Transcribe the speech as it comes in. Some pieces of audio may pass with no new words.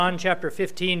John chapter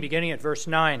 15, beginning at verse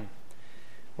 9.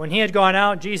 When he had gone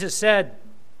out, Jesus said,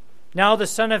 "Now the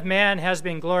Son of Man has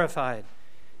been glorified,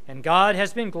 and God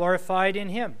has been glorified in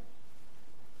him.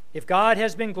 If God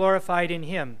has been glorified in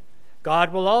him,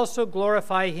 God will also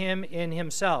glorify him in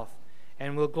himself,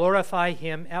 and will glorify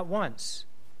him at once.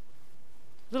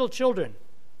 Little children,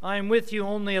 I am with you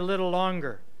only a little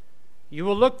longer. You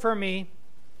will look for me,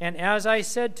 and as I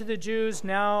said to the Jews,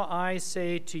 now I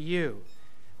say to you,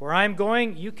 where I am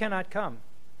going, you cannot come.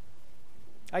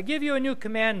 I give you a new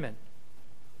commandment,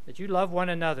 that you love one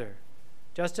another,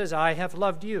 just as I have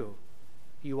loved you.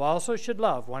 You also should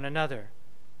love one another.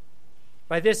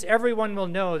 By this everyone will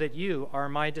know that you are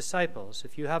my disciples,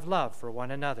 if you have love for one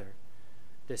another.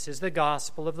 This is the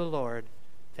gospel of the Lord.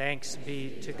 Thanks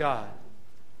be to God."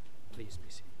 Please be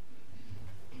seated.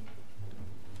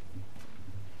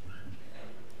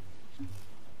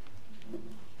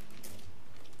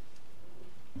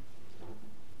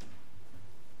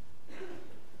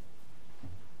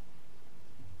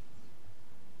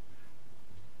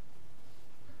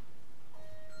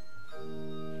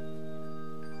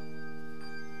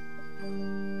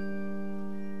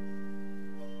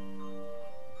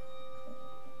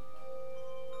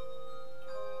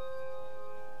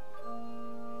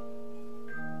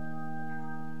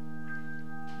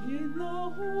 In the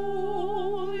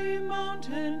holy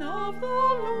mountain of the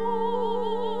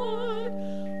Lord,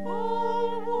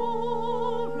 all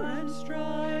war and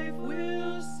strife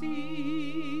will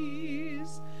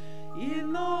cease.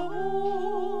 In the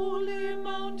holy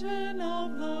mountain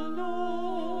of the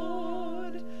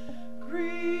Lord,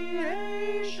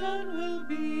 creation will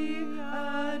be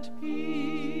at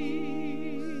peace.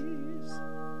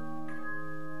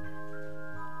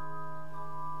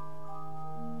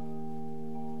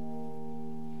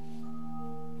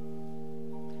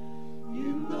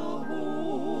 In the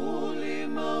holy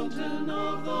mountain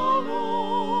of the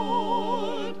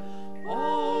Lord,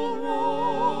 all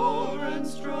war and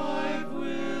strife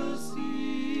will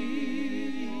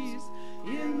cease.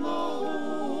 In the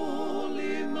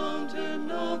holy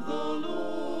mountain of the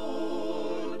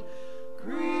Lord,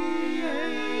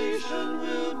 creation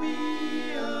will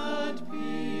be at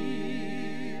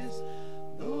peace.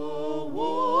 The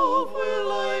wolf will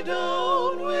lie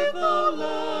down with the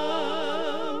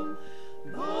lamb.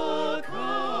 The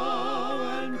cow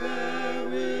and bear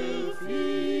will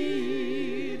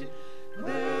feed,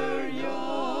 their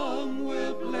young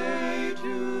will play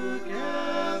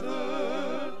together.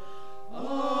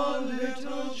 A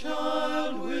little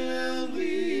child will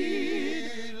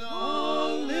lead, a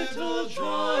little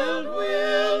child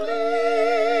will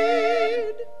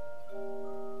lead.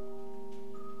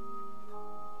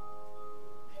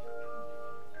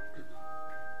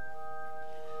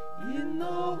 In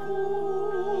the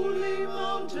holy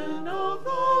mountain of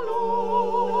the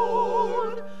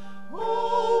Lord,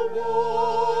 all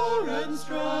war and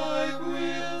strife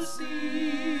will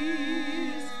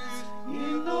cease.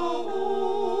 In the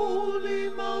holy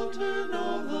mountain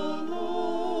of the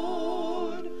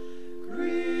Lord,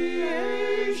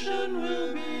 creation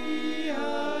will be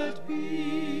at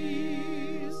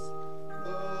peace.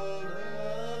 The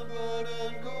leopard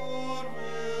and goat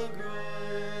will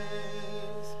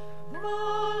graze. The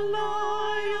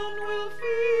lion will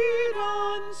feed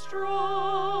on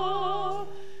straw.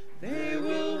 They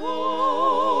will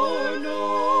war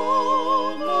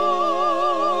no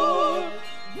more.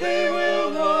 They will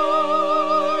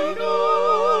war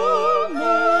no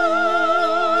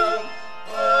more.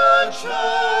 A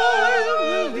child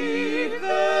will lead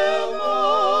them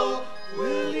all,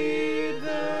 will lead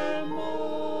them all.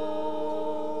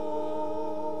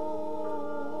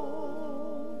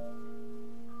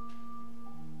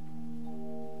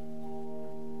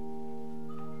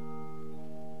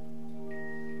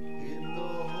 In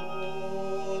the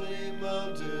holy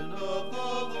mountain of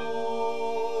the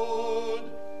Lord,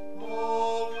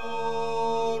 all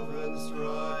war and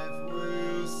strife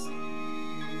will cease.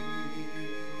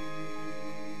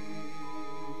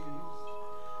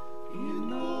 In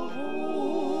the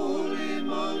holy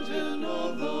mountain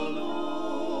of the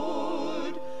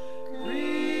Lord,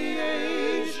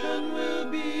 creation will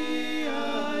be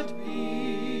at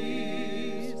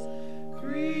peace.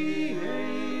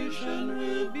 Creation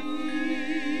will be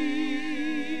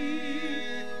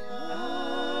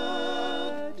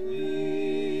at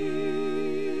peace.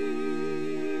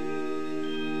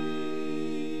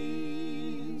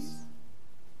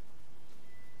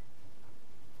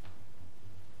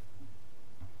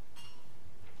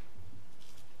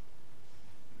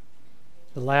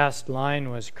 The last line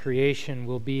was, "Creation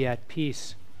will be at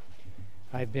peace."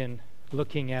 I've been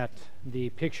looking at the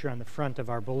picture on the front of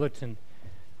our bulletin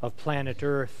of planet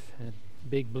Earth, a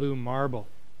big blue marble,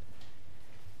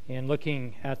 and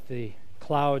looking at the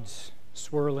clouds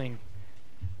swirling,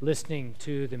 listening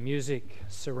to the music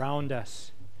surround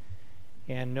us,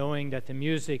 and knowing that the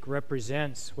music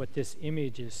represents what this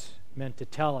image is meant to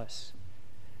tell us,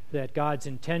 that God's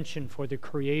intention for the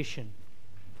creation,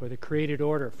 for the created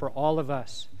order, for all of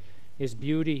us, is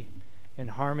beauty and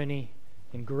harmony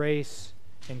and grace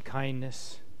and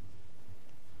kindness.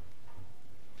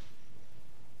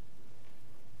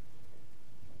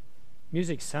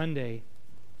 Music Sunday,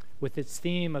 with its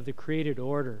theme of the created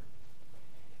order,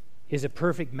 is a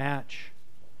perfect match.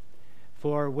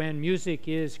 For when music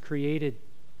is created,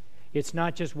 it's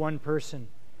not just one person.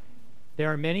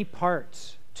 There are many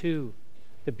parts to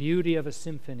the beauty of a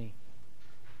symphony.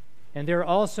 And there are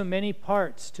also many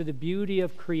parts to the beauty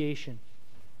of creation.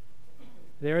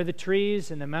 There are the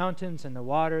trees and the mountains and the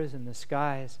waters and the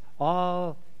skies,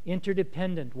 all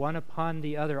interdependent one upon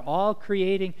the other, all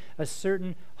creating a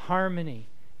certain harmony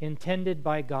intended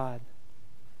by God.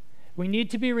 We need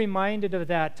to be reminded of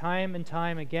that time and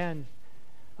time again,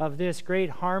 of this great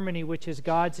harmony which is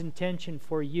God's intention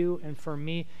for you and for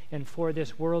me and for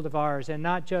this world of ours, and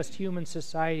not just human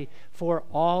society, for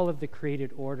all of the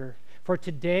created order. For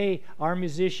today, our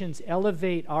musicians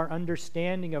elevate our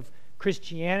understanding of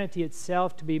Christianity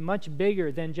itself to be much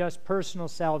bigger than just personal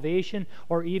salvation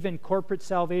or even corporate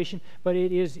salvation, but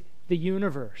it is the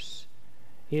universe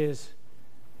is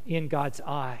in God's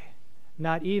eye,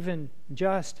 not even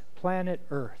just planet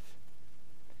Earth.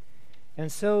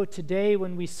 And so today,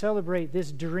 when we celebrate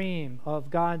this dream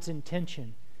of God's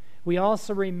intention, we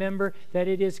also remember that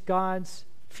it is God's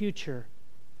future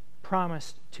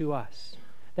promised to us.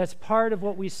 That's part of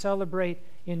what we celebrate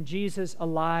in Jesus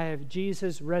alive,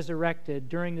 Jesus resurrected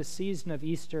during the season of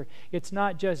Easter. It's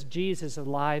not just Jesus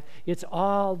alive, it's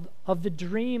all of the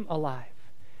dream alive,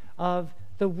 of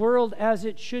the world as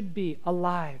it should be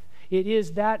alive. It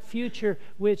is that future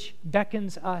which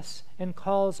beckons us and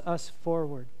calls us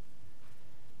forward.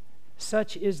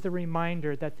 Such is the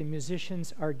reminder that the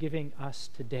musicians are giving us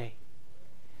today.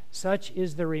 Such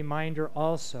is the reminder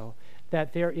also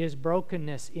that there is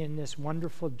brokenness in this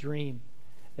wonderful dream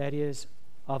that is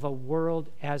of a world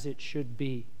as it should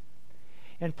be.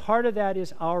 And part of that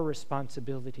is our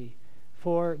responsibility,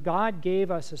 for God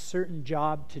gave us a certain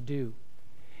job to do.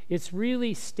 It's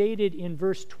really stated in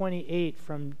verse 28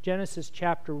 from Genesis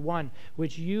chapter 1,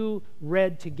 which you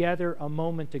read together a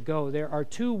moment ago. There are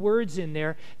two words in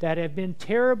there that have been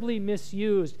terribly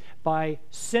misused by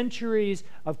centuries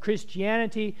of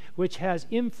Christianity, which has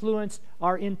influenced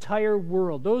our entire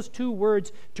world. Those two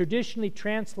words, traditionally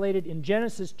translated in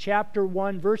Genesis chapter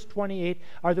 1, verse 28,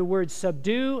 are the words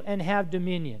subdue and have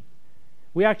dominion.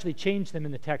 We actually changed them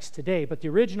in the text today, but the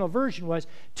original version was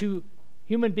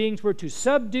human beings were to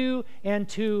subdue and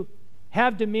to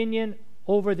have dominion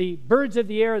over the birds of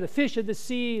the air, the fish of the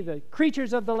sea, the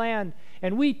creatures of the land.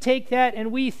 And we take that and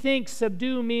we think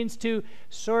subdue means to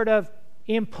sort of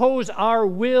impose our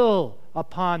will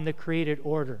upon the created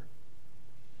order.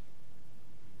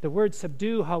 The word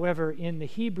subdue, however, in the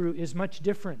Hebrew is much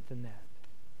different than that.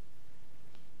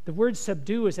 The word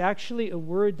subdue is actually a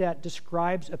word that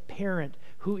describes a parent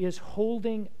who is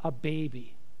holding a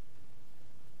baby,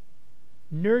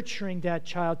 nurturing that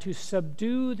child. To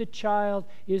subdue the child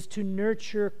is to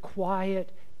nurture, quiet,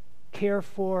 care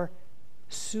for,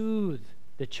 soothe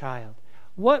the child.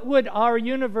 What would our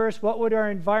universe, what would our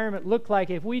environment look like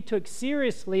if we took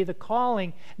seriously the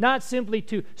calling not simply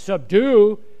to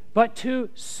subdue, but to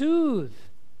soothe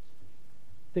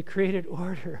the created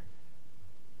order,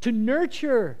 to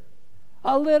nurture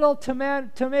a little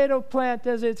tomato plant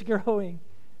as it's growing?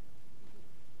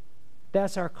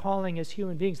 That's our calling as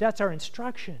human beings. That's our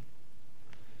instruction.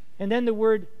 And then the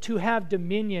word to have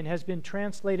dominion has been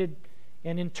translated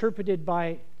and interpreted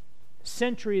by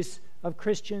centuries of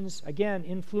Christians, again,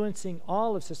 influencing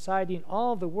all of society and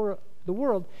all of the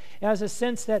world, as a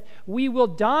sense that we will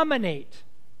dominate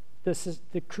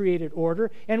the created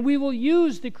order, and we will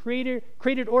use the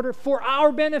created order for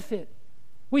our benefit.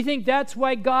 We think that's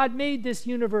why God made this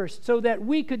universe, so that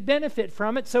we could benefit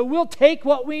from it, so we'll take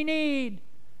what we need.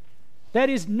 That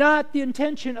is not the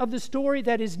intention of the story.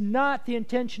 That is not the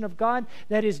intention of God.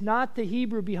 That is not the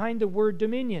Hebrew behind the word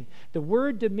dominion. The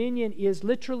word dominion is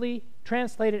literally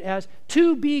translated as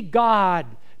to be God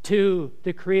to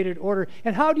the created order.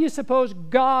 And how do you suppose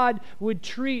God would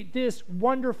treat this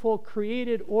wonderful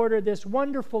created order, this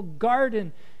wonderful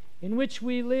garden in which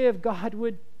we live? God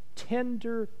would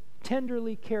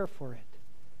tenderly care for it.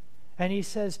 And He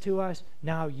says to us,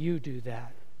 now you do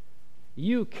that.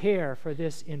 You care for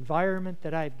this environment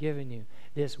that I've given you,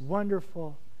 this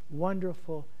wonderful,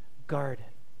 wonderful garden.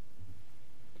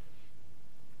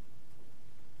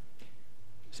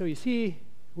 So you see,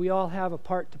 we all have a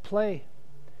part to play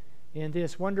in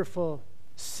this wonderful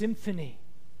symphony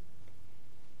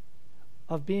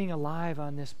of being alive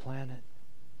on this planet.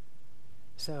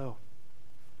 So,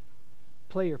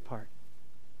 play your part.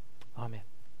 Amen.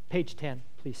 Page 10,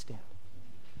 please stand.